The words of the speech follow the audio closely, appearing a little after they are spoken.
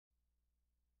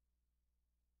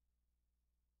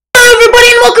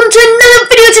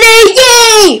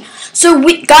So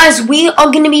guys, we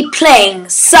are gonna be playing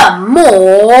some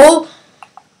more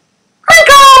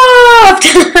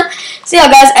Minecraft. So yeah,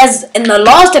 guys, as in the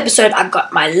last episode, I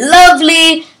got my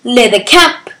lovely leather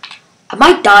cap. I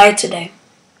might die today.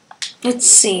 Let's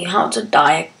see how to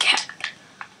dye a cap.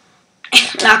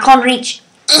 I can't reach.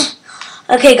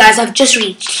 Okay, guys, I've just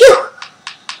reached. Phew.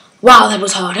 Wow, that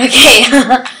was hard. Okay.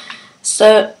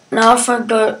 So now if I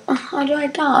go, how do I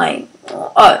dye?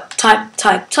 Oh, type.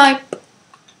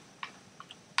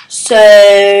 So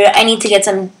I need to get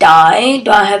some dye.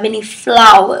 Do I have any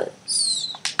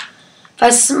flowers? If I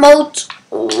smelt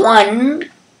one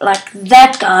like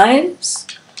that, guys,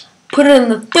 put it in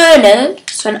the furnace,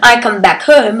 so when I come back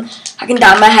home, I can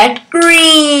dye my hat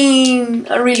green.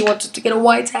 I really wanted to get a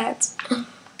white hat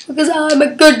because I'm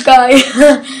a good guy.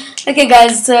 Okay,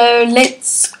 guys, so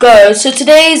let's go. So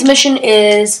today's mission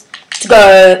is to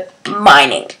go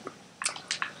mining.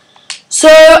 So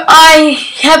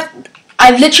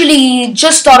I've literally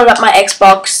just started up my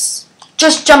Xbox,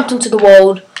 just jumped into the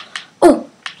world. Oh,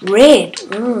 red.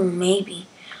 Maybe.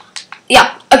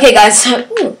 Yeah. Okay, guys.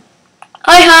 Ooh.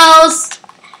 Hi, house.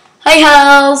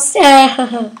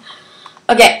 Yeah.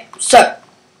 Okay. So,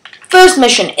 first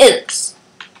mission is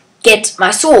get my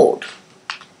sword.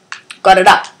 Got it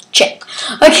up. Check.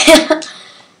 Okay.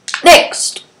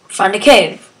 Next, find a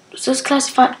cave. Is this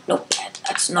classified? Nope.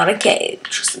 That's not a cave.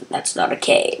 Tristan, that's not a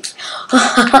cave.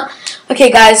 Okay,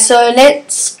 guys, so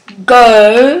let's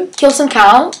go kill some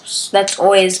cows. That's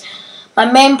always my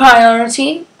main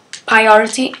priority. I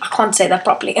can't say that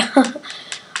properly.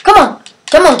 Come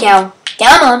on, cow.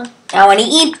 Come on. I want to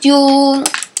eat you.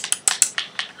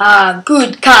 Ah,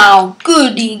 good cow.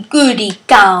 Goody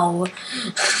cow.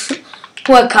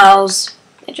 Poor cows.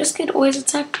 They just get always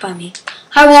attacked by me.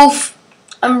 Hi, wolf.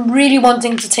 I'm really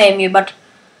wanting to tame you, but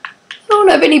I don't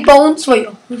have any bones for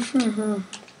you.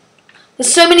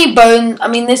 There's so many bones. I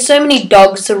mean, there's so many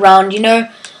dogs around, you know.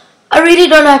 I really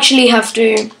don't actually have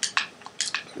to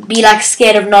be like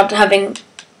scared of not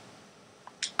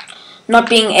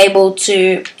being able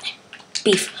to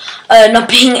not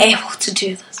being able to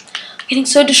do this. I'm getting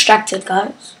so distracted,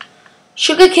 guys.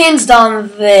 Sugarcane's down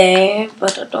there,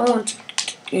 but I don't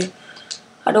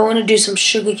want to do some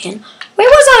sugarcane. Where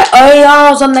was I? Oh yeah, I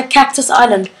was on the cactus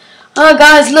island. Oh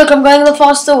guys, look, I'm going the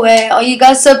faster way. Are you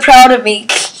guys so proud of me?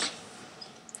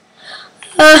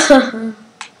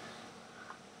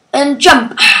 And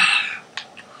jump.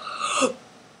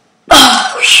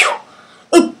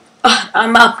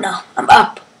 I'm up now. I'm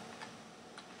up.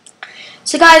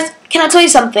 So guys, can I tell you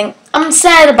something? I'm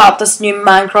sad about this new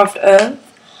Minecraft Earth.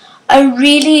 I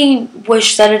really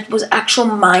wish that it was actual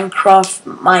Minecraft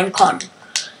Minecon.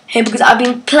 Hey, because I've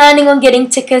been planning on getting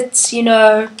tickets, you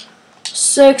know.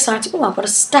 So excited. Oh, I've got a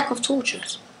stack of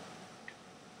torches.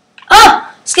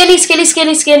 Ah! Skeleton.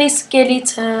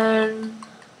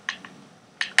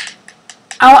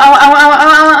 Ow.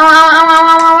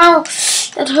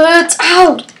 That hurts.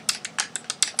 Ow.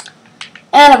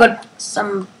 And I've got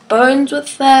some bones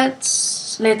with that.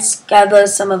 Let's gather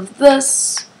some of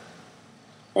this.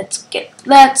 Let's get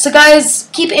that. So guys,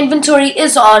 keep inventory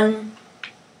is on.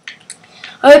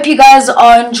 I hope you guys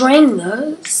are enjoying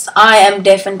this. I am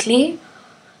definitely.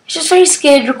 It's just very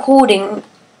scared recording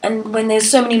and when there's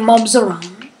so many mobs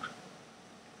around.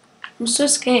 I'm so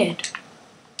scared.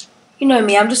 You know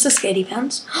me, I'm just a scaredy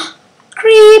pants.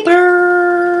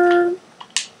 Creeper!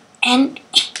 And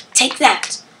take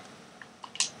that.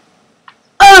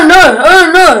 Oh no!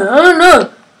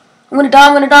 I'm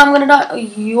gonna die. Oh,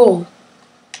 yo.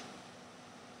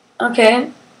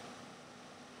 Okay.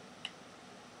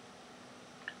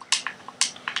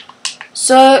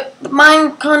 So,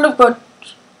 mine kind of got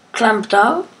clamped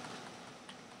out.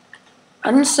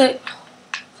 I didn't say...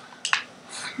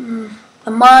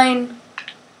 The mine...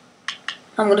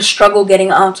 I'm going to struggle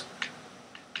getting out.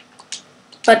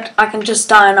 But I can just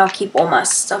die and I'll keep all my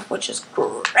stuff, which is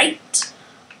great.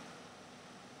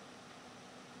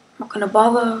 I'm not going to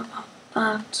bother about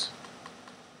that.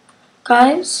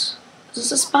 Guys, is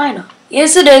this a spider?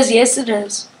 Yes, it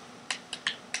is.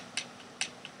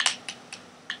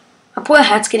 My poor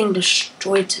hat's getting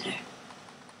destroyed today.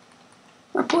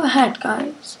 My poor hat,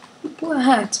 guys. My poor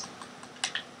hat.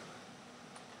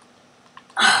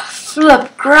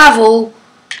 Flip gravel.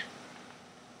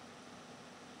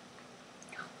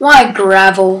 Why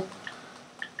gravel?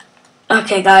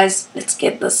 Okay, guys, let's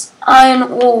get this iron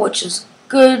ore, which is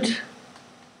good.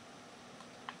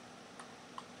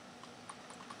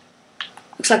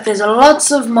 Looks like there's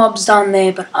lots of mobs down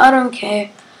there, but I don't care.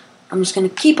 I'm just gonna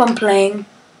keep on playing.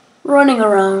 Running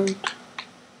around.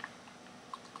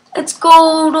 It's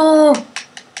gold ore.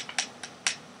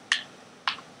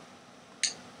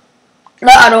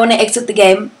 No, I don't want to exit the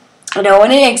game. I don't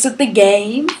want to exit the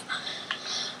game.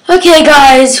 Okay,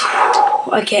 guys.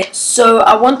 Okay, so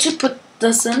I want to put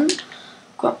this in.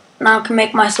 Now I can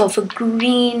make myself a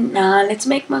green. Nah, let's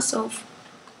make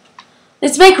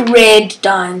red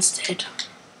dye instead.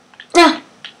 Yeah,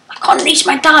 I can't reach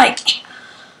my dye.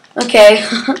 Okay.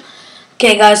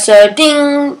 Okay, guys, so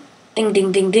ding, ding,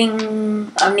 ding, ding,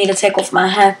 ding. I need to take off my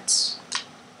hat.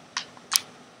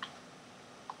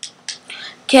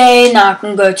 Okay, now I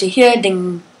can go to here.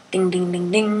 Ding, ding, ding, ding,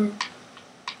 ding.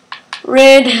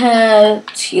 Red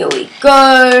hat. Here we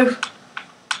go.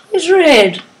 Where's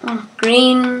red? Oh,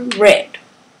 green, red.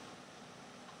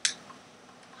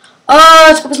 Oh,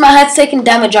 it's because my hat's taking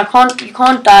damage. You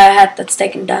can't dye a hat that's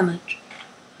taking damage.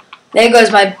 There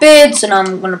goes my bed, so now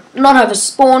I'm gonna not have a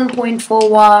spawn point for a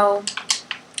while.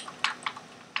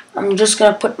 I'm just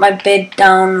gonna put my bed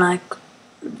down like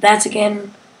that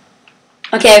again.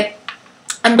 Okay,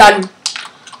 I'm done.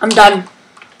 I'm done.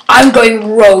 I'm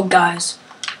going rogue, guys.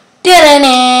 So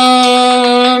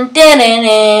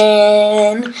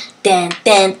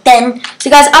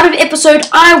guys, out of episode,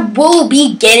 I will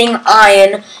be getting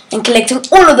iron and collecting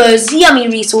all of those yummy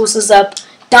resources up,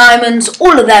 diamonds,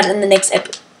 all of that in the next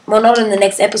episode. Well, not in the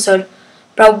next episode,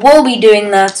 but I will be doing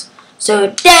that.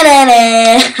 So, can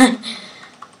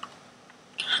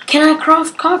I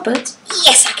craft carpet?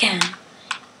 Yes, I can.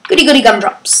 Goody goody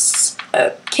gumdrops.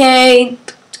 Okay.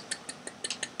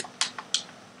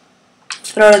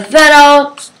 Throw that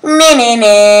out.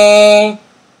 Now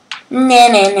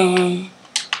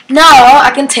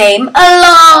I can tame a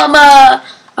llama.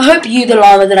 I hope you the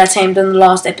llama that I tamed in the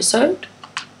last episode.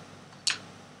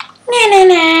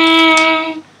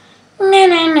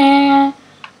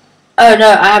 Oh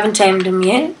no, I haven't tamed him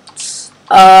yet.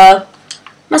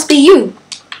 Must be you.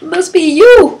 Must be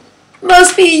you.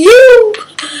 Must be you.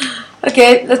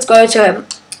 Okay, let's go to him.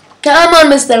 Come on,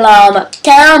 Mr. Llama.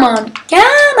 Come on.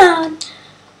 Come on.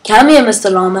 Come here,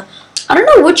 Mr. Llama. I don't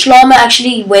know which llama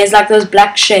actually wears like those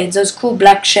black shades, those cool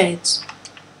black shades.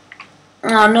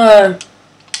 Oh no.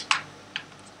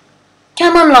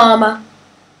 Come on, llama.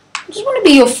 I just want to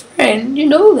be your friend. You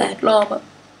know that, llama.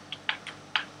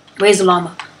 Where's the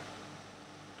llama?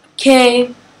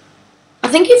 Okay. I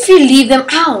think if you leave them...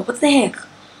 Ow, what the heck?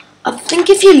 I think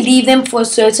if you leave them for a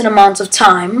certain amount of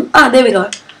time... Ah, there we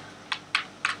go.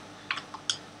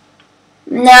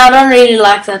 No, I don't really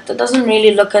like that. That doesn't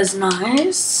really look as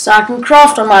nice. So I can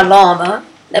craft on my llama.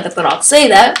 Never thought I'd say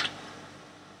that.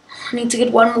 I need to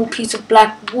get one more piece of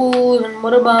black wool. And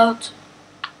what about...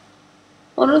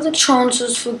 What are the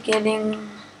chances for getting...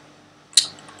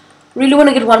 Really want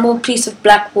to get one more piece of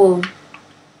black wool.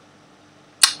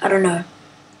 I don't know.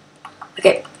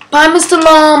 Okay. Bye, Mr.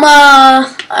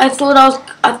 Llama. I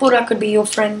thought I could be your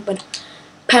friend, but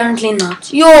apparently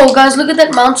not. Yo, guys, look at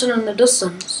that mountain in the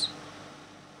distance.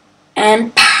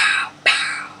 And pow,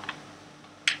 pow.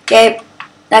 Okay,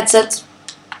 that's it.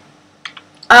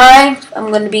 I am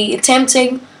going to be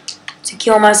attempting to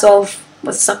kill myself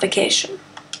with suffocation.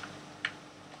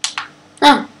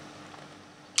 Oh,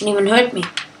 didn't even hurt me.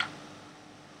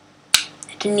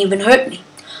 It didn't even hurt me.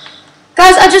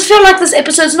 Guys, I just feel like this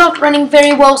episode's not running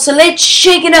very well, so let's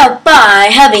shake it up by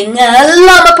having a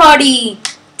llama party.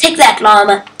 Take that,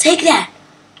 llama. Take that.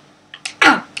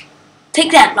 Ow.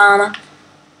 Take that, llama.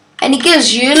 And he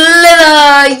gives you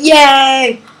liver.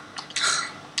 Yay.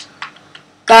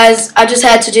 Guys, I just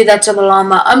had to do that to the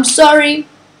llama. I'm sorry.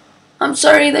 I'm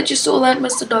sorry that you saw that,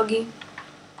 Mr. Doggy.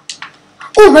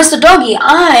 Oh, Mr. Doggy,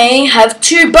 I have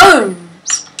 2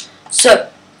 bones. So,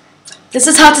 this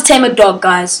is how to tame a dog,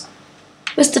 guys.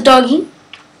 Mr. Doggy,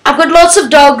 I've got lots of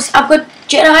dogs. I've got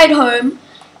Jedi at home.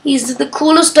 He's the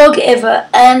coolest dog ever,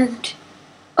 and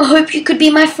I hope you could be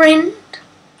my friend.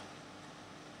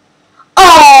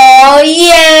 Oh,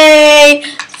 yay!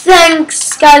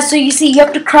 Thanks, guys. So you see, you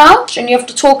have to crouch and you have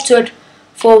to talk to it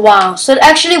for a while. So it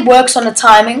actually works on a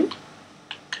timing.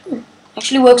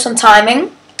 Actually works on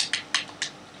timing.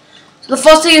 So the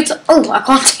faster you... Oh, I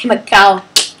can't tame a cow.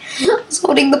 I was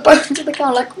holding the bone to the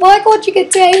cow like, why can't you get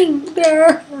tamed?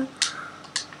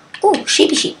 Oh,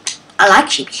 sheepy sheep. I like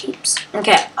sheepy sheeps.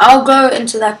 Okay, I'll go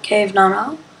into that cave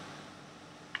now.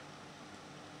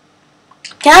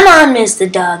 Come on,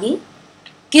 Mr. Doggy.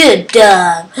 Good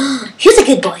dog. He's a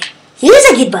good boy. He's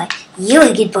a good boy. You're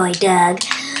a good boy, dog.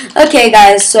 Okay,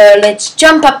 guys, so let's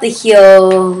jump up the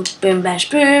hill. Boom, bash,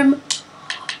 boom.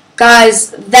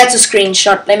 Guys, that's a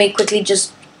screenshot. Let me quickly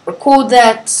just record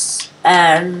that.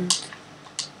 And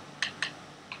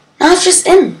now it's just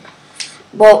in.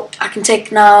 Well, I can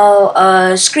take now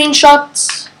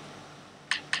screenshots.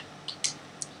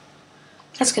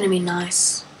 That's gonna be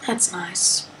nice. That's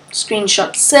nice.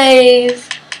 Screenshot save.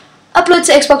 Upload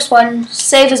to Xbox One.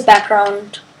 Save as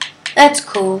background. That's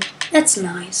cool. That's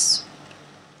nice.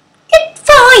 Get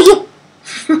fire!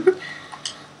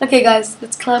 Okay, guys,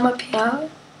 let's climb up here.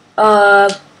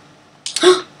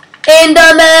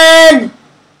 Enderman!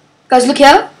 Guys, look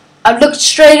here. I've looked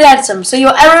straight at him. So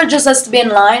your arrow just has to be in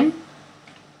line.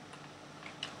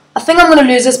 I think I'm gonna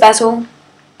lose this battle.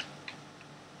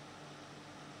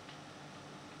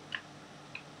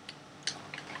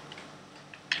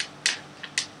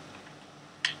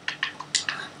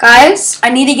 Guys, I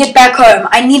need to get back home.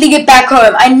 I need to get back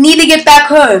home. I need to get back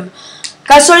home.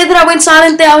 Guys, sorry that I went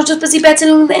silent there. I was just busy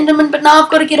battling the Enderman, but now I've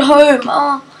got to get home.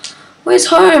 Oh, where's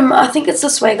home? I think it's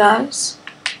this way, guys.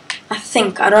 I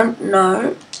think. I don't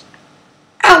know.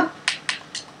 Ow!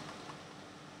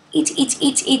 Eat, eat,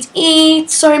 eat, eat, eat.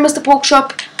 Sorry, Mr.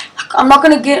 Porkchop. I'm not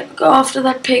going to go after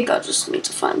that pig. I just need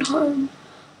to find home.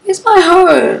 Where's my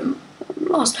home? I'm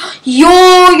lost. Yo.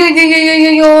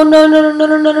 No.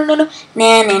 No.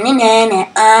 Nah.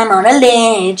 I'm on a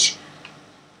ledge.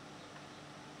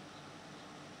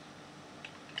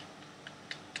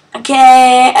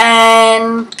 Okay,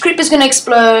 and Creeper's gonna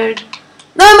explode.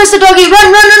 No, Mr. Doggy,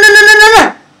 run!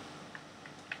 No.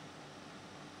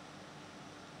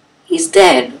 He's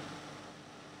dead.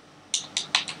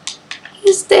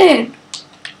 He's dead.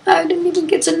 I didn't even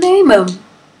get to name him.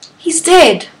 He's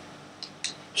dead.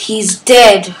 He's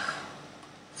dead.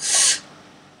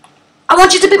 I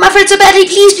want you to be my friend so badly.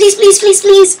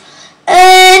 Please.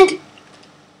 And...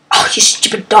 oh, you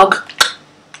stupid dog. I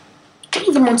don't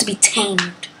even want to be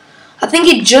tamed. I think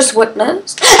he just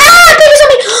witnessed... ah, baby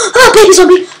zombie! Oh, baby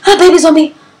zombie! Oh, baby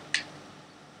zombie!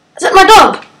 Is that my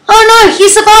dog? Oh no, he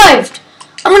survived!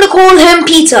 I'm gonna call him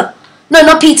Peter. No,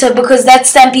 not Peter, because that's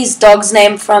Stampy's dog's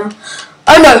name from...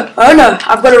 oh no,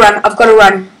 I've got to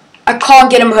run. I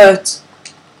can't get him hurt.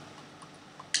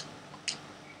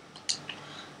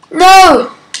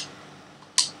 No!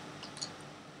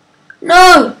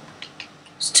 No!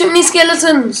 There's too many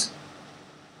skeletons.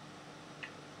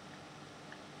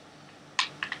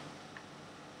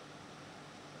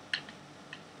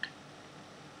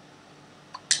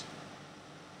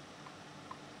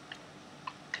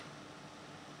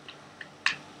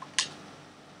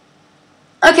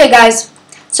 Okay, guys.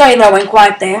 Sorry that went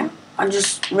quiet there. I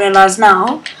just realized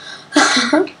now.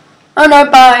 Oh no,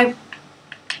 bye.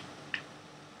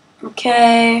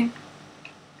 Okay.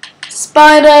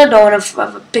 Spider, don't want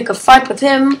to pick a fight with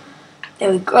him.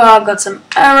 There we go. I've got some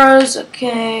arrows.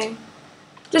 Okay.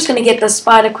 Just gonna get the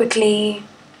spider quickly.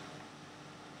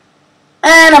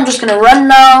 And I'm just gonna run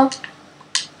now.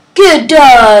 Good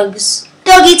dogs.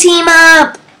 Doggy team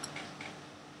up.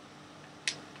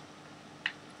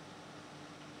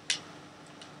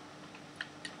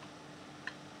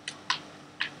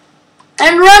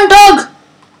 And run, dog!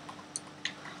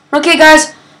 Okay,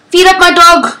 guys, feed up my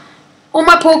dog. All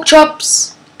my pork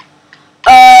chops.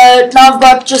 Now I've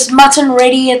got just mutton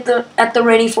ready at the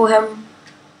ready for him.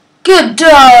 Good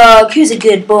dog. Who's a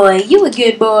good boy? You a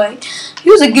good boy.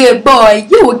 Who's a good boy?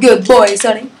 You a good boy,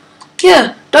 sonny.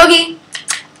 Here, doggy.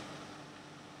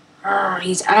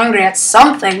 He's angry at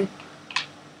something.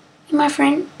 Hey, my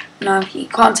friend. No, you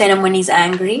can't tame him when he's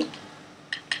angry.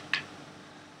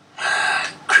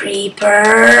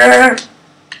 Creeper.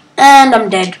 And I'm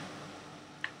dead.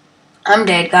 I'm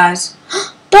dead, guys.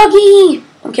 Doggy!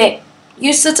 Okay,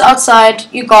 you sit outside.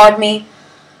 You guard me.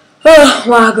 Oh,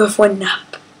 while I go for a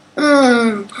nap.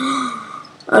 I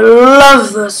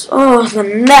love this. Oh, the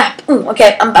nap. Ooh,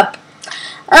 okay, I'm up.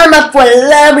 I'm up for a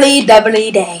lovely, doubly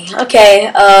day.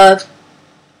 Okay,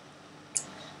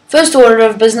 first order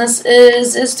of business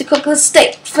is to cook the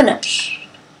steak. Finish.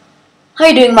 How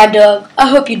you doing, my dog? I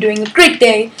hope you're doing a great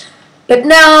day. But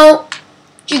now,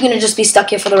 you're gonna just be stuck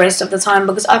here for the rest of the time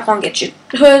because I can't get you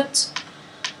hurt.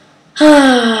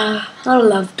 I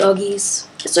love doggies.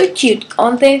 They're so cute,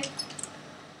 aren't they?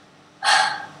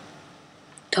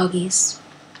 Doggies.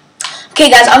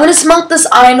 Okay, guys, I'm gonna smelt this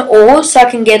iron ore so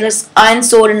I can get this iron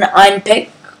sword and an iron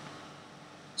pick.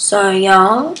 So,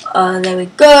 yeah. There we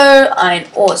go. Iron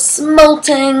ore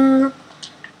smelting.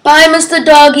 Bye, Mr.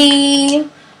 Doggy.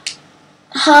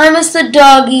 Hi, Mr.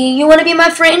 Doggy. You want to be my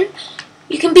friend?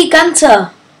 You can be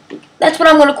Gunter. That's what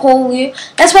I'm going to call you.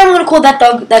 That's what I'm going to call that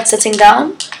dog that's sitting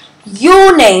down.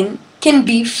 Your name can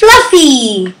be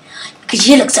Fluffy. Because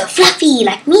you look so fluffy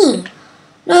like me.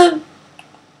 No.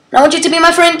 I want you to be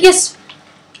my friend. Yes.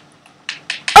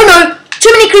 Oh no.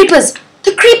 Too many creepers.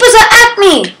 The creepers are at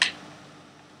me.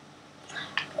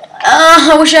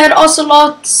 I wish I had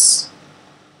ocelots.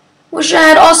 Wish I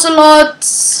had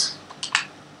ocelots.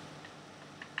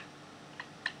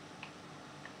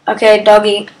 Okay,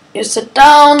 doggy. You sit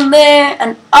down there,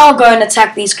 and I'll go and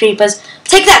attack these creepers.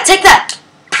 Take that! Take that!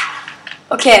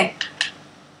 Okay.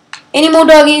 Any more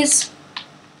doggies?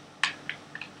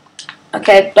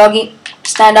 Okay, doggy.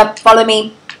 Stand up. Follow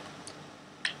me.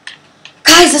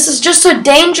 Guys, this is just so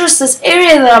dangerous, this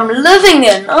area that I'm living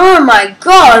in. Oh my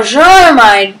gosh. Oh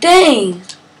my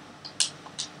days.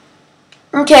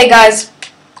 Okay, guys.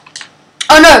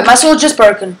 Oh no, my sword's just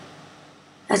broken.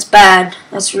 That's bad.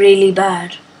 That's really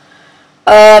bad.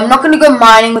 I'm not going to go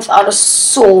mining without a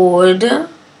sword. I'm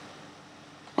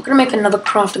not going to make another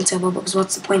crafting table because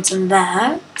what's the point in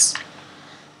that?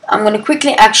 I'm going to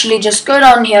quickly actually just go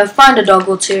down here, find a dog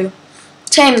or two,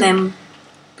 tame them.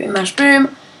 Boom, mash,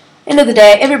 boom. End of the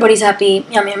day, everybody's happy.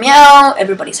 Meow, meow, meow.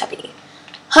 Everybody's happy.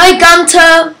 Hi,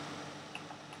 Gunter.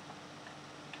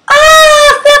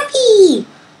 Ah, Fluffy.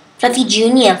 Fluffy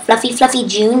Jr. Fluffy, Fluffy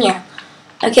Jr.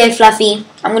 Okay, Fluffy.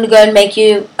 I'm going to go and make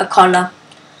you a collar.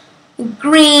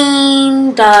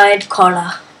 Green dyed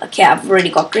collar. Okay, I've already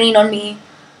got green on me.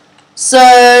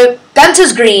 So,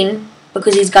 Gunter's green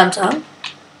because he's Gunter.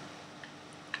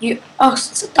 Oh,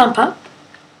 sit down, pup.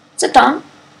 Sit down.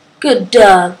 Good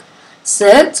dog.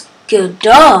 Sit. Good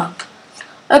dog.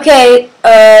 Okay,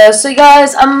 so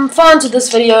guys, I'm far into this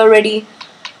video already.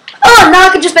 Oh, now I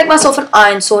can just make myself an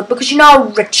iron sword because you know how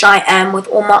rich I am with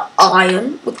all my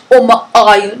iron. With all my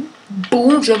iron.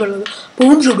 Boom, sugar,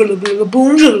 boom, sugar,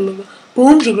 boom, sugar,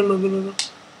 boom, sugar.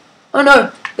 Oh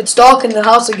no, it's dark in the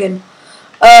house again.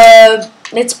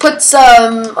 Let's put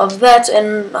some of that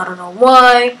in. I don't know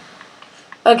why.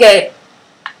 Okay.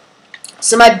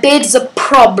 So my bed's a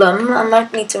problem. I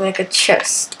might need to make a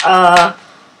chest. Okay,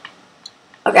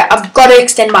 I've got to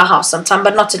extend my house sometime,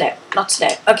 but not today. Not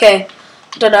today. Okay.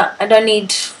 I don't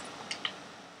need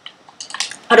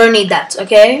that,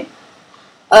 okay?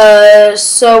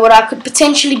 So what I could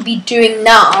potentially be doing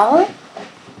now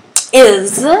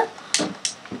is,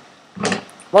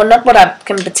 well, not what I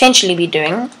can potentially be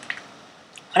doing.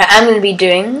 What I am going to be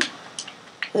doing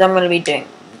is I'm going to be doing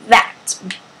that.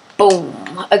 Boom.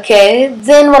 Okay.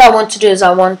 Then what I want to do is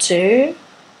I want to,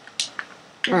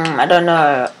 I don't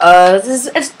know.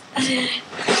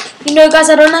 You know, guys,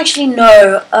 I don't actually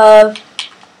know.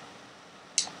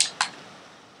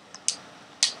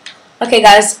 Okay,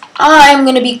 guys, I'm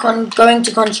going to be going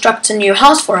to construct a new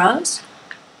house for us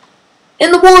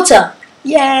in the water.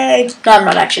 Yay! No, I'm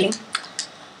not actually.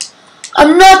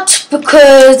 I'm not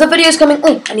because the video is coming.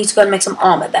 Oh, I need to go and make some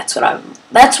armor. That's why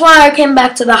I came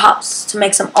back to the house to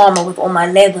make some armor with all my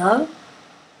leather.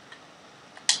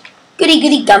 Goody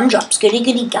goody gumdrops. Goody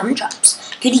goody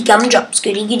gumdrops. Goody gumdrops.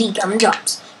 Goody goody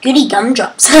gumdrops. Goody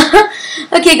gumdrops.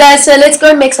 Okay, guys, so let's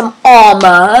go and make some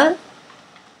armor.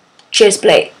 Chest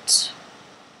plate.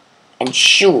 And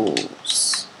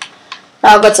shoes.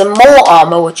 Now I've got some more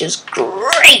armor, which is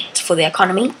great for the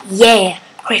economy. Yeah,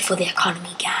 great for the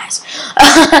economy, guys.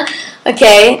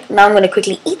 Okay, now I'm going to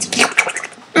quickly eat.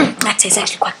 That tastes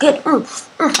actually quite good.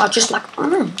 I just like,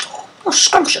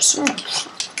 scrumptious.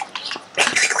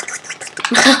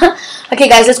 Okay,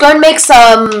 guys, let's go and make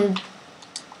some.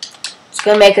 Let's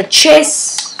go and make a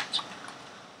chest.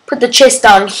 Put the chest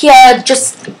down here.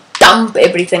 Just dump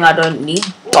everything I don't need.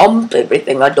 Dump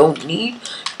everything I don't need.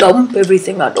 Dump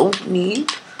everything I don't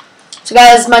need. So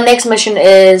guys, my next mission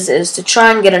is to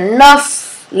try and get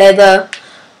enough leather.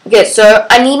 Okay, so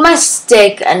I need my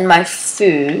steak and my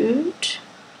food.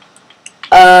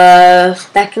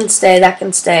 That can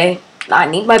stay. I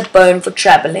need my bone for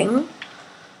traveling.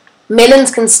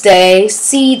 Melons can stay.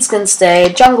 Seeds can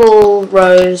stay. Jungle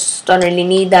rose. Don't really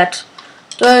need that.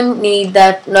 Don't need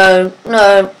that. No.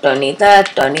 Don't need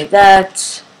that. Don't need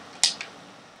that.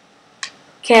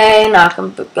 Okay, now I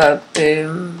can go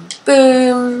boom,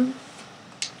 boom.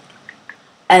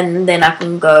 And then I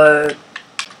can go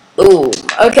boom.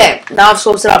 Okay, now I've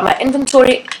sorted out my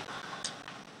inventory.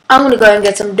 I'm going to go and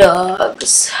get some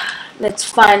dogs. Let's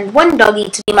find one doggy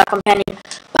to be my companion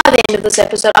by the end of this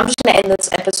episode. I'm just going to end this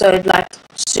episode like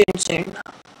soon.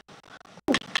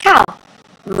 Ooh, cow.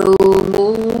 Moo,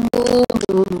 moo, moo,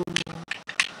 moo.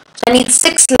 So I need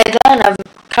 6 leather and I've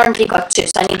currently got 2.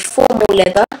 So I need 4 more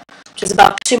leather, which is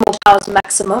about 2 more cows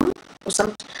maximum. Or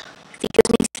something. If he gives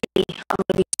me 3, I'm going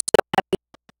to be so happy.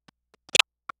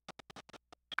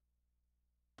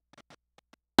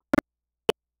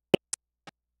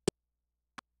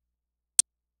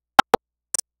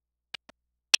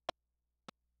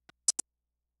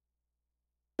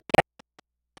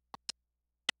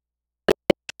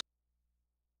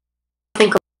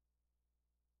 Think of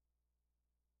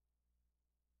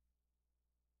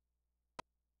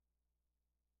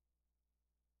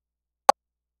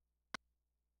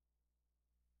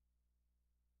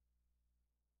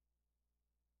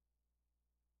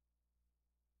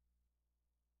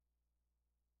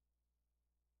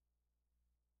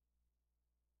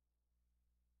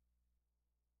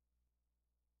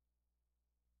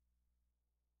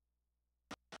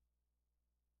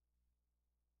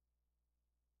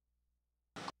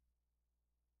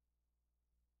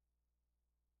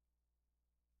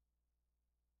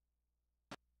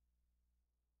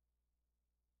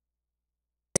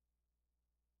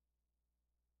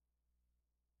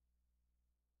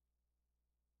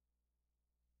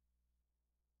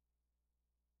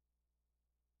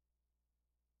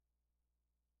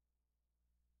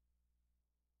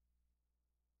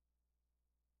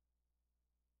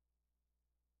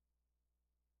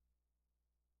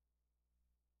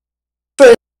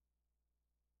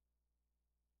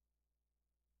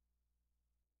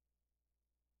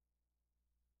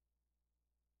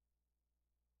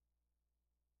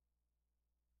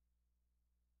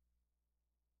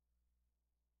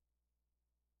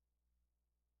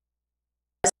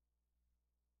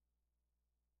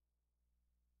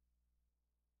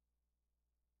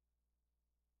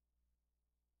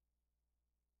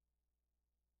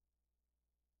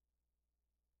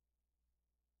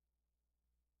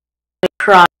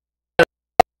Cry.